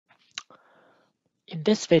In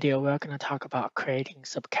this video, we're going to talk about creating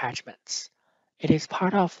sub-catchments. It is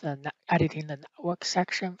part of the editing the network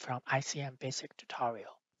section from ICM basic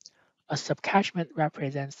tutorial. A sub-catchment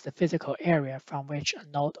represents the physical area from which a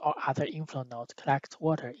node or other inflow node collects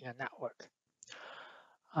water in a network.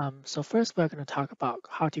 So first, we're going to talk about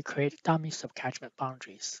how to create dummy sub-catchment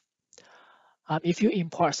boundaries. If you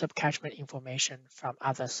import sub-catchment information from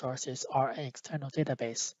other sources or an external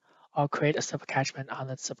database, or create a sub-catchment on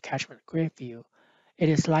the sub-catchment grid view, it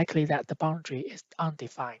is likely that the boundary is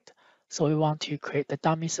undefined. So we want to create the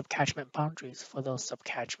dummy sub-catchment boundaries for those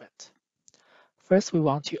sub-catchments. First, we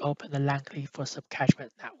want to open the length for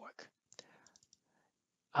sub-catchment network.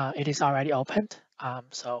 It is already opened,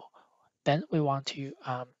 so then we want to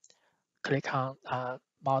click on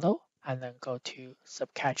model and then go to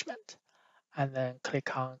sub-catchment and then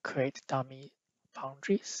click on create dummy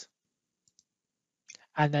boundaries.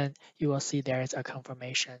 And then you will see there is a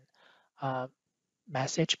confirmation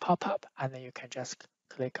message pop up, and then you can just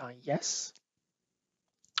click on yes.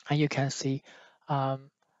 And you can see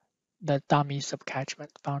the dummy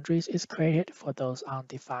sub-catchment boundaries is created for those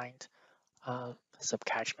undefined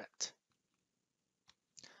sub-catchment.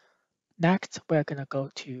 Next, we're going to go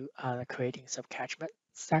to the creating sub-catchment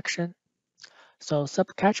section. So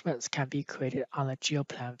sub-catchments can be created on the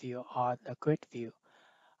geoplan view or the grid view.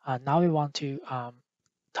 Now we want to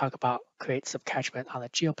talk about create sub-catchment on the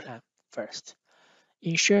geoplan first.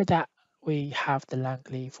 Ensure that we have the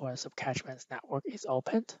length for sub-catchments network is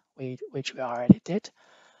opened, which we already did.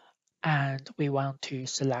 And we want to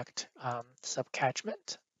select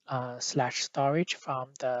sub-catchment /storage from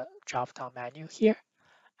the drop-down menu here,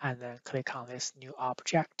 and then click on this new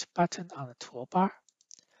object button on the toolbar.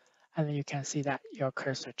 And then you can see that your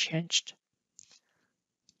cursor changed.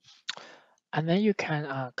 And then you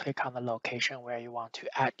can click on the location where you want to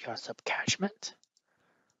add your sub-catchment.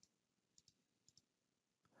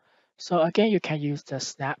 So again, you can use the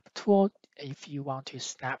snap tool if you want to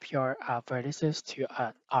snap your vertices to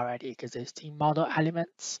already existing model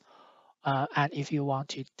elements. And if you want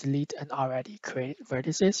to delete an already created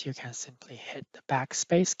vertices, you can simply hit the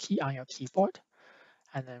backspace key on your keyboard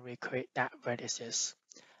and then recreate that vertices.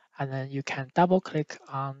 And then you can double click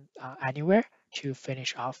on anywhere to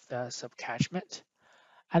finish off the sub-catchment.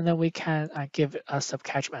 And then we can give it a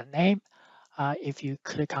sub-catchment name. If you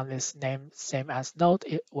click on this name, same as node,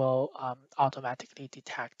 it will automatically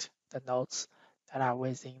detect the nodes that are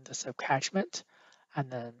within the sub-catchment.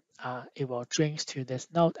 And then it will drinks to this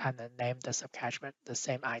node and then name the sub-catchment the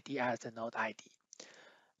same ID as the node ID.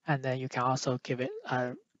 And then you can also give it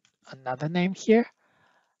another name here.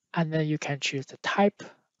 And then you can choose the type.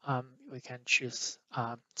 We can choose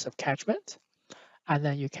sub-catchment. And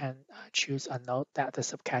then you can choose a node that the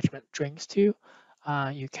sub-catchment drinks to.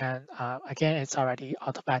 You can, again, it's already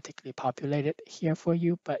automatically populated here for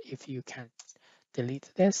you, but if you can delete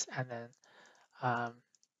this and then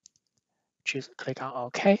click on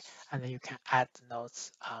OK, and then you can add the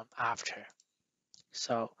nodes after.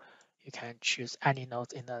 So you can choose any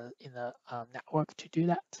nodes in the network to do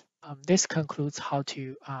that. This concludes how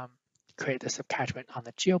to create the sub-catchment on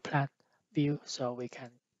the geoplan view. So we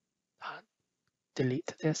can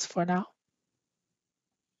delete this for now.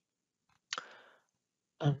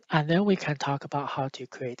 And then we can talk about how to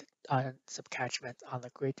create a sub-catchment on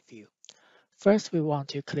the grid view. First, we want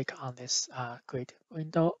to click on this grid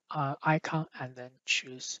window icon and then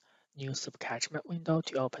choose new sub-catchment window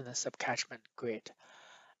to open the sub-catchment grid.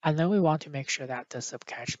 And then we want to make sure that the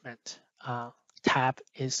sub-catchment tab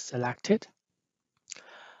is selected.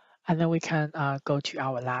 And then we can go to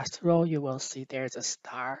our last row. You will see there's a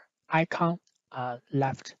star icon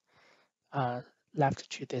left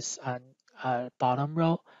to this bottom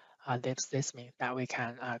row. This means that we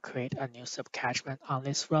can create a new sub-catchment on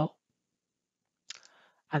this row.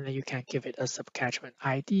 And then you can give it a sub-catchment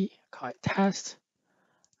ID, call it test.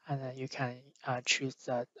 And then you can choose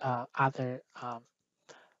the other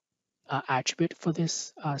attribute for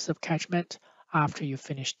this sub-catchment. After you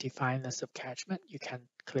finish defining the sub-catchment, you can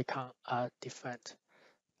click on a different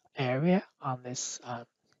area on this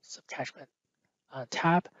sub-catchment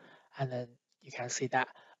tab. And then you can see that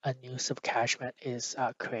a new sub-catchment is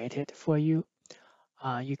created for you.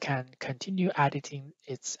 You can continue editing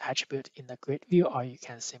its attribute in the grid view, or you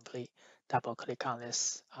can simply double click on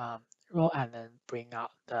this row and then bring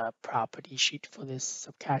out the property sheet for this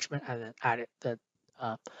sub-catchment and then edit the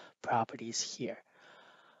properties here.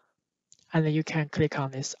 And then you can click on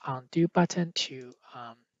this undo button to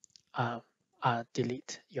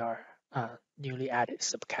delete your newly added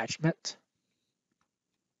sub-catchment.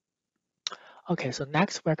 Okay, so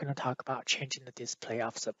next we're going to talk about changing the display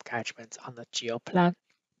of sub-catchments on the geoplan.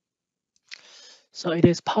 So it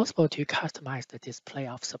is possible to customize the display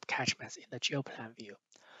of sub-catchments in the geoplan view.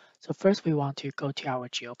 So first we want to go to our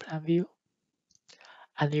geoplan view,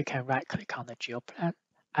 and you can right click on the geoplan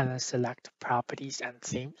and then select properties and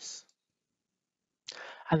themes.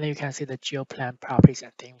 And then you can see the geoplan properties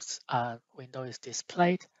and themes window is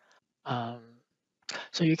displayed.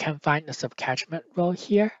 So you can find the sub-catchment role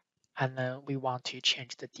here, and then we want to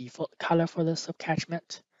change the default color for the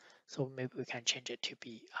sub-catchment. So maybe we can change it to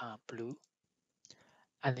be blue.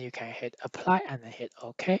 And then you can hit apply and then hit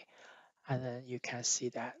OK. And then you can see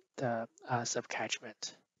that the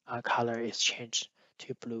sub-catchment color is changed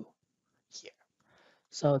to blue here.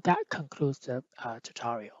 So that concludes the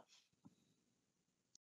tutorial.